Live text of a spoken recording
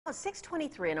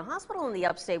623 and a hospital in the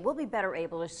upstate will be better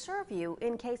able to serve you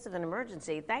in case of an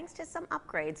emergency thanks to some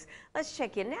upgrades. Let's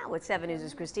check in now with 7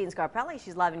 News' Christine Scarpelli.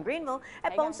 She's live in Greenville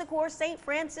at Secours St.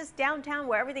 Francis downtown,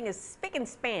 where everything is spick and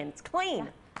span. It's clean.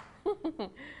 Yeah.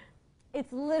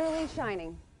 It's literally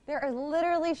shining. They're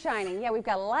literally shining. Yeah, we've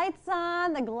got lights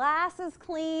on, the glass is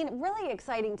clean, really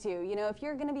exciting too. You know, if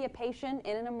you're gonna be a patient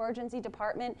in an emergency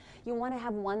department, you wanna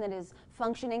have one that is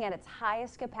functioning at its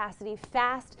highest capacity,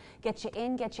 fast, get you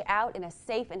in, get you out in a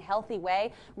safe and healthy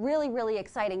way. Really, really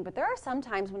exciting. But there are some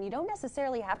times when you don't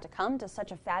necessarily have to come to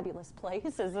such a fabulous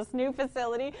place as this new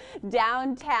facility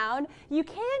downtown. You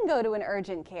can go to an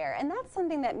urgent care, and that's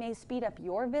something that may speed up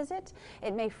your visit.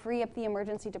 It may free up the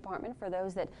emergency department for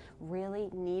those that really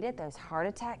need it, those heart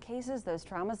attack cases, those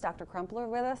traumas. Dr. Crumpler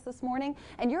with us this morning,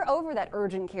 and you're over that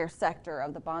urgent care sector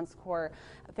of the Secours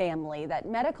family. That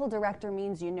medical director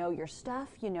means you know your stuff,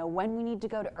 you know when we need to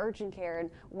go to urgent care and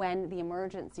when the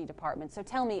emergency department. So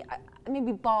tell me,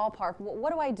 maybe ballpark,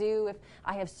 what do I do if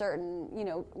I have certain,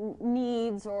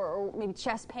 needs or maybe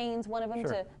chest pains, one of them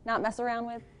to not mess around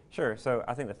with? Sure. So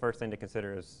I think the first thing to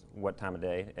consider is what time of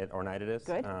day or night it is.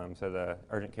 Good. So the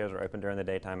urgent cares are open during the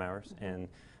daytime hours, and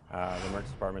the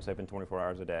emergency department's open 24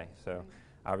 hours a day. So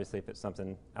obviously if it's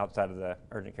something outside of the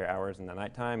urgent care hours in the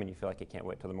nighttime and you feel like you can't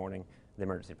wait till the morning, the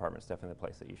emergency department is definitely the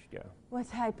place that you should go. What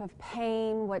type of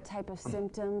pain, what type of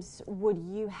symptoms would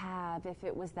you have if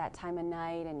it was that time of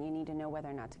night and you need to know whether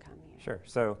or not to come here? Sure.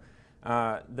 So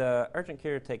the urgent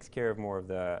care takes care of more of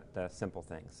the simple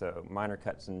things. So minor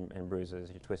cuts and bruises,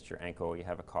 you twist your ankle, you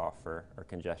have a cough or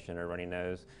congestion or runny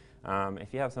nose.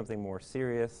 If you have something more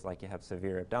serious, like you have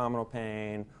severe abdominal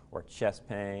pain or chest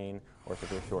pain or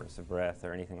severe shortness of breath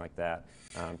or anything like that,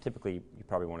 typically you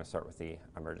probably want to start with the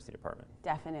emergency department.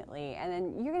 Definitely. And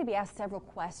then you're going to be asked several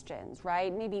questions,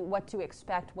 right? Maybe what to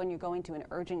expect when you're going to an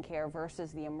urgent care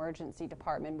versus the emergency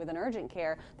department. With an urgent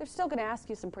care, they're still going to ask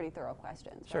you some pretty thorough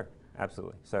questions. Sure,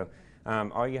 absolutely. So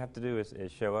all you have to do is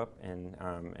show up, and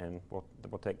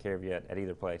we'll take care of you at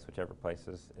either place, whichever place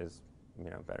is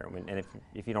better. And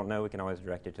if you don't know, we can always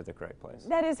direct you to the correct place.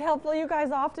 That is helpful. You guys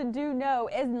often do know.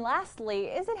 And lastly,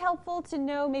 is it helpful to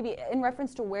know, maybe in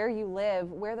reference to where you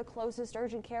live, where the closest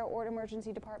urgent care or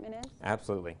emergency department is?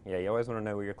 Absolutely. Yeah, you always want to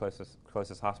know where your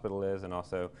closest hospital is, and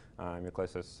also your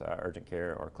closest urgent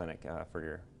care or clinic for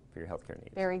your healthcare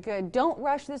needs. Very good. Don't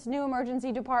rush this new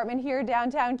emergency department here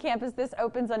downtown campus. This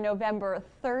opens on November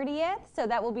 30th, so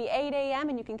that will be 8 a.m.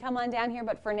 and you can come on down here,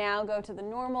 but for now, go to the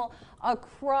normal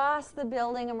across the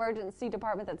building emergency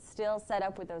department that's still set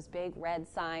up with those big red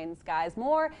signs. Guys,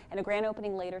 more and a grand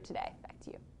opening later today. Back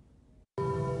to you.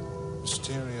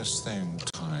 Mysterious thing,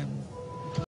 time.